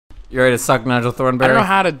You ready to suck Nigel Thornberry? I don't know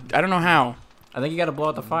how to. I don't know how. I think you gotta blow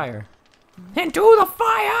out the fire. Into the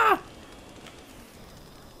fire!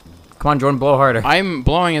 Come on, Jordan, blow harder. I'm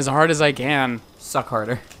blowing as hard as I can. Suck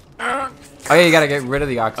harder. Oh yeah, you gotta get rid of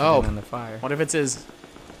the oxygen in the fire. What if it's his?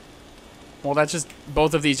 Well, that's just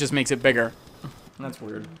both of these just makes it bigger. That's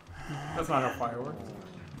weird. That's not how fire works.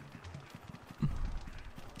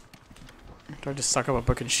 Do I just suck up a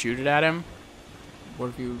book and shoot it at him? What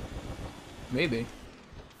if you... Maybe.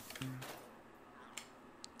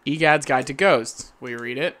 Egad's Guide to Ghosts. Will you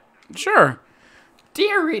read it? Sure.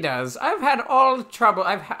 Dear readers, I've had all trouble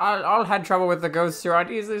with the ghosts who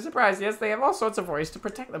aren't easily surprised. Yes, they have all sorts of ways to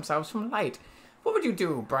protect themselves from light. What would you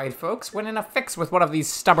do, bright folks, when in a fix with one of these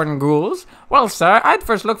stubborn ghouls? Well, sir, I'd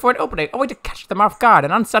first look for an opening, a way to catch them off guard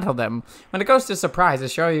and unsettle them. When a ghost is surprised to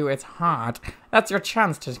show you its heart, that's your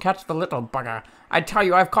chance to catch the little bugger. I tell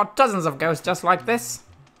you, I've caught dozens of ghosts just like this.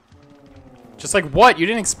 Just like what? You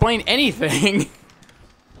didn't explain anything.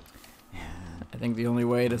 I think the only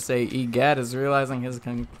way to say egad is realizing his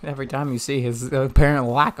every time you see his apparent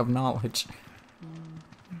lack of knowledge.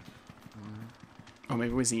 Oh,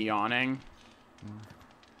 maybe was he yawning?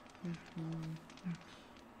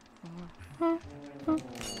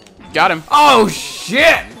 Got him. Oh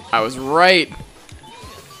shit! I was right.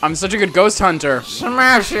 I'm such a good ghost hunter.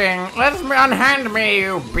 Smashing! Let me unhand me,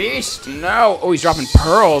 you beast! No. Oh, he's dropping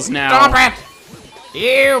pearls now. Stop it!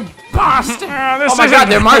 You bastard! This Oh my god,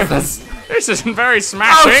 they're Martha's! This isn't very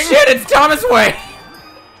smashing. Oh shit, it's Thomas Wayne!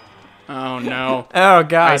 Oh no. Oh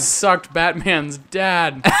god. I sucked Batman's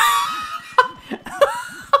dad.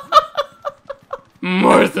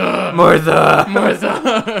 Martha! Martha!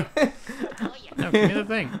 Martha! No, give me the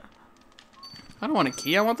thing. I don't want a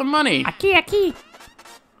key, I want the money. A key.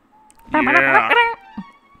 Yeah.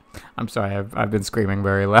 I'm sorry, I've been screaming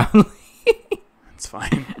very loudly. It's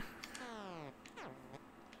fine.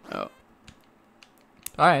 Oh.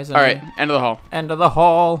 Alright, so Alright, end of the hall. end of the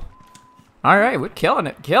hall. Alright, we're killing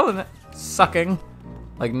it. Sucking.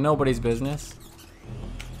 Like nobody's business.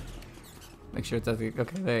 Make sure it's at the...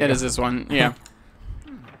 Okay, there you It go. is this one, yeah.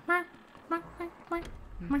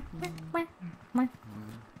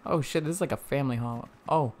 Oh shit, this is like a family hall.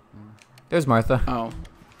 Oh. There's Martha. Oh.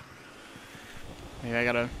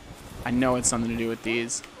 Maybe I know it's something to do with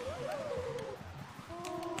these.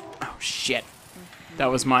 Oh shit. That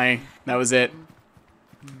was it.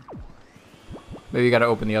 Maybe you gotta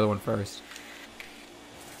open the other one first.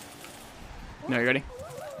 No, you ready?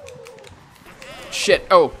 Shit.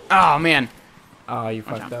 Oh. Oh man. Oh, you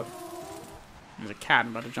fucked up. There's a cat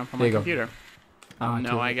about to jump on There my you go. computer. Oh,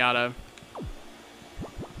 No, I gotta.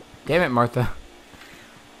 Damn it, Martha.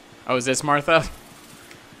 Oh, is this Martha?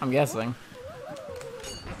 I'm guessing.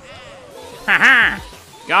 Haha!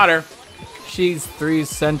 Got her. She's 3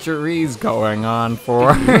 centuries going on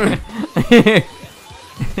for.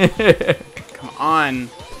 Come on.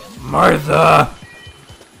 Martha!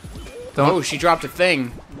 Oh, she dropped a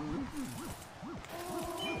thing.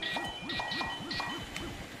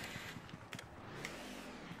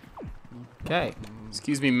 Okay.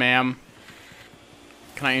 Excuse me, ma'am.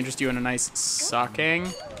 Can I interest you in a nice sucking?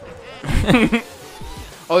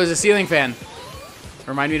 Oh, there's a ceiling fan.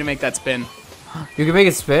 Remind me to make that spin. You can make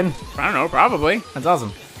it spin? I don't know, probably. That's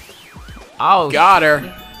awesome. Oh, Got her.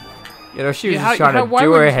 you know, she was Yeah, just trying to why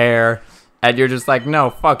do would her you- hair, and you're just like, no,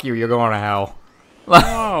 fuck you, you're going to hell.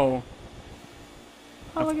 Oh.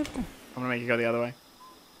 Oh, look at that. I'm gonna make it go the other way.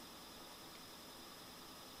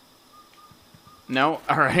 No?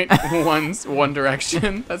 Alright. One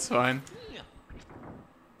direction. That's fine.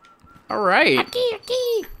 Alright.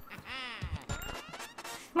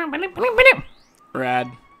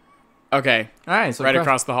 Rad. Okay. Alright, so Right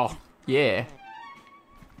across the hall. Yeah.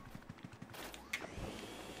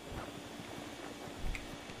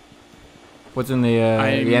 What's in the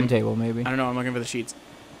end table, maybe? I don't know. I'm looking for the sheets.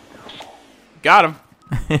 Got him.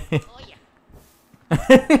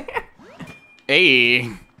 Hey.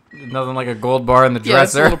 Nothing like a gold bar in the Yeah,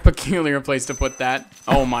 that's a dresser. little peculiar place to put that.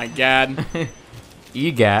 Oh my god.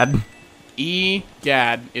 Egad.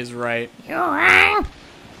 E-gad is right.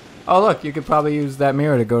 Oh, look, you could probably use that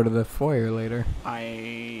mirror to go to the foyer later.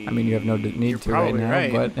 I I mean, you have no need You're to right probably now,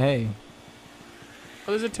 right. but hey.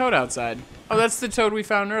 Oh, there's a toad outside. Oh, that's the toad we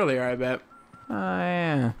found earlier, I bet. Oh,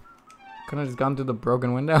 yeah. Couldn't I just gone through the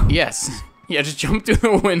broken window? Yes. Yeah, just jump through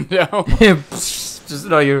the window. Just,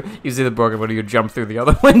 no, you see the broken window, you jump through the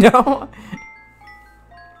other window.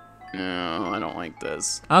 No, I don't like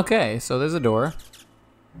this. Okay, so there's a door.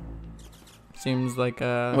 Seems like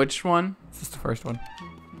Which one? This is the first one.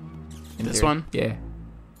 This one? Yeah.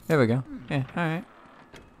 There we go. Yeah, alright.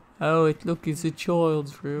 Oh, look, it's a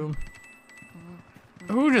child's room.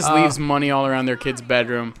 Who just leaves money all around their kid's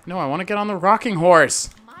bedroom? No, I want to get on the rocking horse.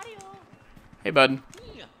 Hey, bud.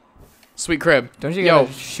 Sweet crib. Don't you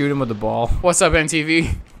gotta shoot him with the ball? What's up,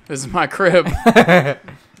 MTV? This is my crib.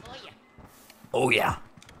 Oh, yeah.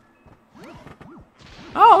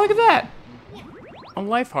 Oh, look at that. A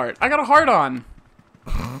life heart. I got a heart on.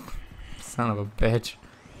 Son of a bitch.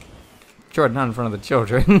 Jordan, not in front of the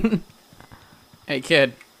children. Hey,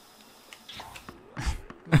 kid.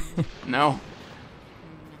 No.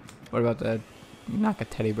 What about that? Knock a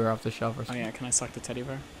teddy bear off the shelf or Oh, something. yeah. Can I suck the teddy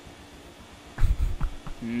bear?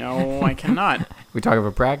 No, I cannot. We talking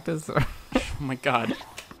about practice? Or Oh, my God.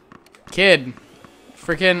 Kid.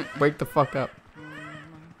 Freaking. wake the fuck up.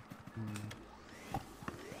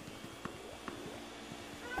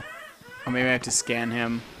 Oh, maybe I have to scan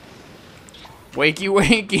him. Wakey,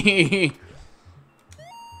 wakey.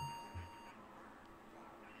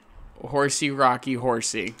 Horsey, rocky,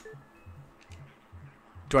 horsey.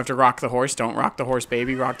 Do I have to rock the horse? Don't rock the horse,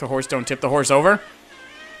 baby. Rock the horse. Don't tip the horse over.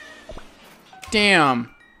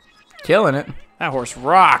 Damn. Killing it. That horse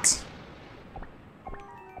rocks.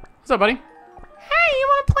 What's up, buddy? Hey, you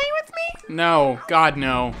wanna play with me? No. God,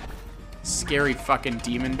 no. Scary fucking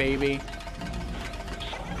demon baby.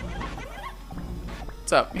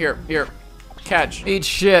 What's up? Here, here. Catch. Eat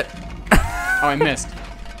shit. Oh, I missed.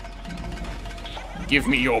 Give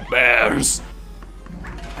me your bears.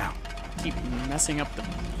 Ow. Keep messing up the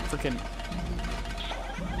freaking.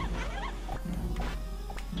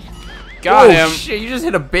 Got him. Shit, you just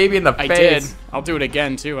hit a baby in the I face. did. I'll do it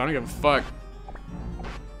again, too. I don't give a fuck.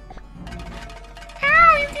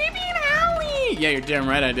 Ow, you gave me an owie! Yeah, you're damn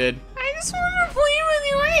right I did. I just wanted to play with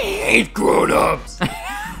you. I Hate grown-ups.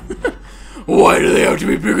 Why do they have to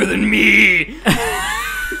be bigger than me?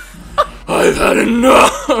 I've had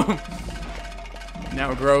enough.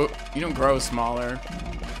 Now grow. You don't grow smaller.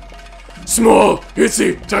 Small,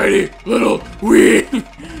 itsy, tiny, little, wee.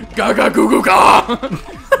 Gaga goo goo ga.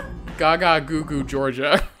 Gaga goo goo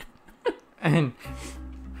Georgia. And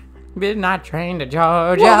been not trained to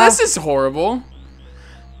Georgia. Well, this is horrible.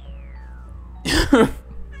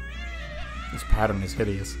 This pattern is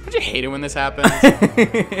hideous. Don't you hate it when this happens?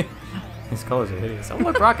 These colors are hideous. Oh,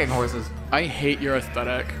 look, rocking horses. I hate your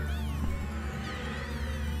aesthetic.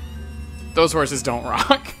 Those horses don't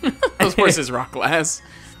rock. Those horses rock less.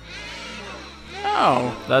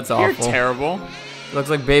 Oh, That's you're awful. terrible. Looks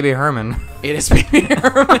like baby Herman. It is baby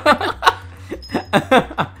Herman.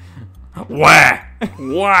 Wah!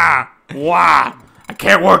 Wah, wah. I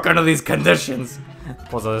can't work under these conditions.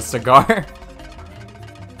 Pulls out a cigar.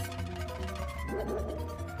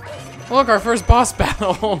 Look, our first boss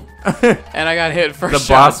battle. And I got hit first The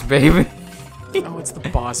shot. boss baby. Oh, it's the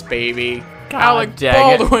boss baby. God Alec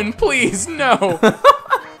dang it. Baldwin, please, no.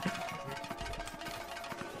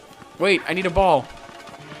 Wait, I need a ball.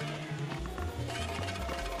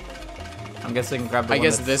 I'm guessing grab the I one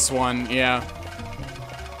guess that's- this one, yeah.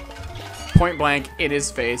 Point blank in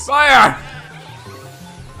his face. Fire!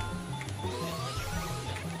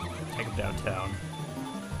 Take him downtown.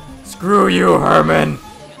 Screw you, Herman!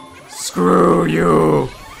 Screw you!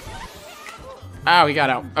 Oh, he got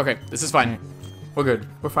out. Okay, this is fine. We're good.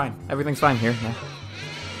 We're fine. Everything's fine here. Yeah.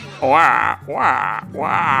 Wah, wah,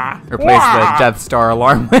 wah. Replace the Death Star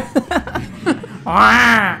alarm with.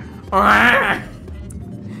 Wah! Wah!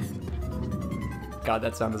 God,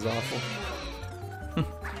 that sound is awful.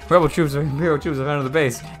 Rebel troops have entered the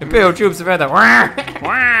base. Imperial troops have entered. Wah!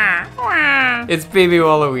 Wah, wah. It's baby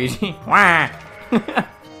Waluigi. Wah!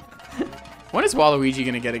 When is Waluigi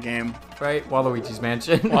gonna get a game? Right? Waluigi's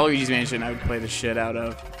mansion. Waluigi's Mansion, I would play the shit out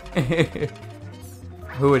of.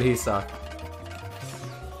 Who would he suck?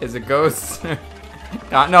 Is it Ghost?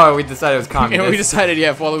 No, we decided it was communist. And we decided,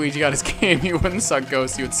 yeah, if Waluigi got his game, he wouldn't suck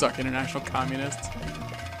Ghost, he would suck International Communists.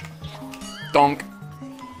 Donk.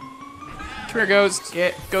 Come here, Ghost.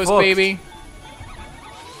 Get Ghost, fucked. baby.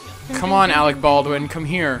 Come on, Alec Baldwin, come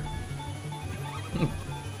here.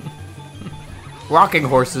 Rocking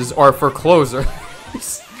horses are for closers.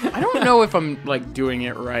 I don't know if I'm, like, doing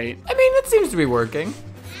it right. I mean, it seems to be working.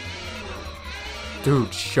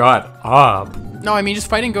 Dude, shut up. No, I mean just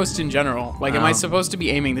fighting Ghosts in general. Like, am I Oh. supposed to be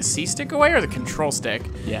aiming the C stick away or the control stick?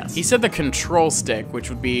 Yes. He said the control stick, which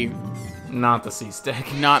would be Not the C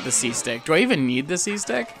stick. not the C stick. Do I even need the C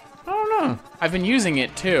stick? I don't know. I've been using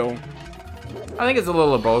it too. I think it's a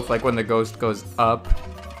little of both. Like when the ghost goes up,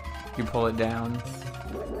 you pull it down.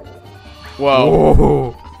 Whoa.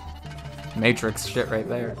 Whoa. Matrix shit right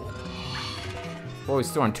there. Whoa,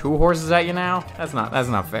 he's throwing two horses at you now? That's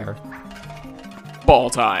not fair. Ball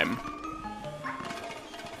time.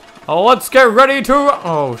 Oh, let's get ready to.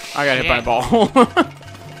 Oh shit. I got hit by a ball.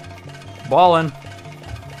 Ballin'.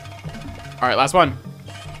 All right, last one.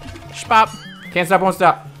 Spop. Can't stop, won't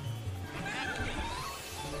stop.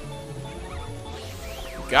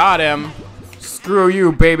 Got him. Screw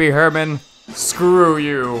you, baby Herman. Screw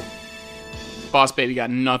you. Boss baby got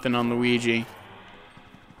nothing on Luigi.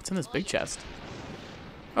 What's in this big chest?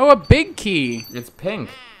 Oh, a big key. It's pink.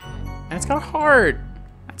 And it's got a heart.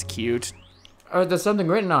 That's cute. Oh, there's something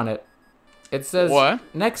written on it. It says, What?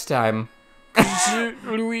 Next time.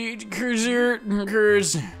 Luigi, curse.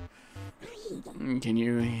 Can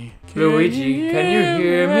you... Luigi, can you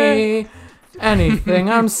hear me? Anything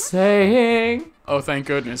I'm saying? Oh, thank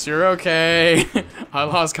goodness, you're okay. I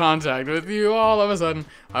lost contact with you all of a sudden.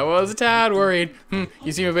 I was a tad worried.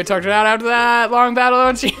 You seem a bit tucked out after that long battle,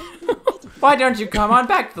 don't you? Why don't you come on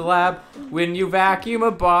back to the lab? When you vacuum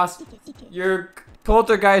a boss, your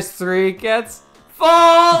Poltergeist 3 gets full!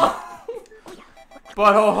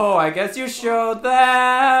 But ho ho, I guess you showed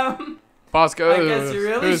them. Boss goes. I guess you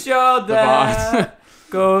really showed the them. boss?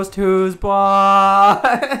 Ghost who's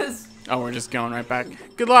boss? Oh, we're just going right back.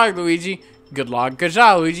 Good luck, Luigi. Good luck. Good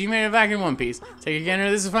job, Luigi. You made it back in one piece. Take a gander.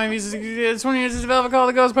 This is 5 pieces. It's 20 years to develop a called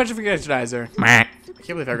the Ghost Petrificator. I can't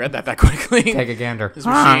believe I read that quickly. Take a gander. This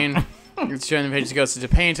machine. It's showing the pages to ghosts into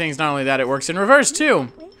paintings. Not only that, it works in reverse too.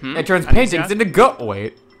 It turns I didn't see paintings that. into goat.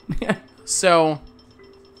 Wait. So,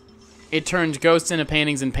 it turned ghosts into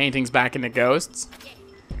paintings and paintings back into ghosts.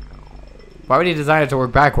 Why would he design it to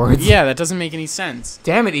work backwards? Yeah, that doesn't make any sense.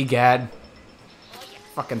 Damn it, Egad.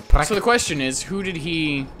 Fucking prick. So the question is, who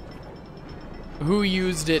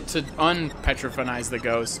used it to unpetrifinize the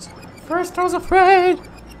ghost? First I was afraid.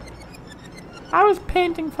 I was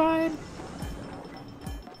painting fine.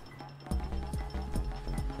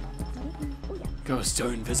 Ghosts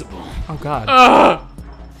are invisible. Oh god.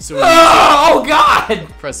 So Oh god!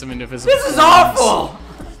 press them into visible. This is forms. awful!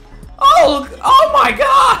 Oh my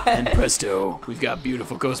god! And presto, we've got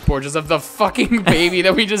beautiful ghost portraits of the fucking baby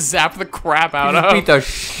that we just zapped the crap out Just beat of. the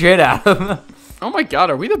shit out of him. Oh my god,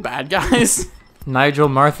 are we the bad guys? Nigel,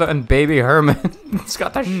 Martha, and baby Herman just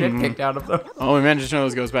got the shit kicked out of them. Oh, we managed to turn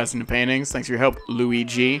those ghosts back into paintings. Thanks for your help,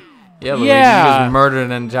 Luigi. Yeah, Luigi Yeah. just murdered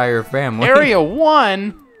an entire family. Area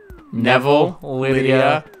 1. Neville,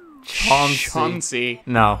 Lydia, Chauncey. Chauncey.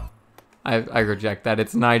 No, I reject that.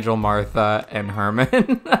 It's Nigel, Martha, and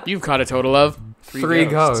Herman. You've caught a total of Three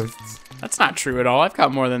ghosts. That's not true at all. I've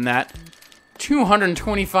got more than that.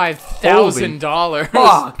 $225,000.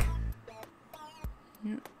 Fuck!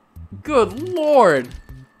 Good lord.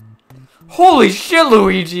 Holy shit,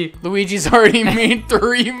 Luigi! Luigi's already made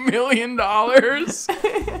 $3 million.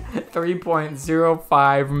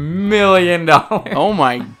 $3.05 million. Oh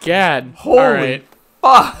my god. Holy All right.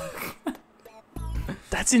 fuck!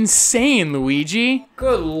 That's insane, Luigi.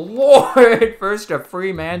 Good lord! First a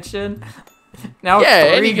free mansion, now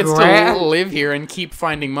Yeah, and he $3 gets grand. to live here and keep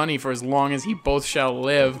finding money for as long as he both shall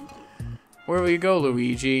live. Where will you go,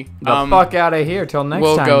 Luigi? The fuck out of here till next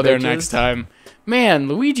We'll time. go there bitches. next time. Man,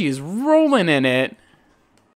 Luigi is rolling in it.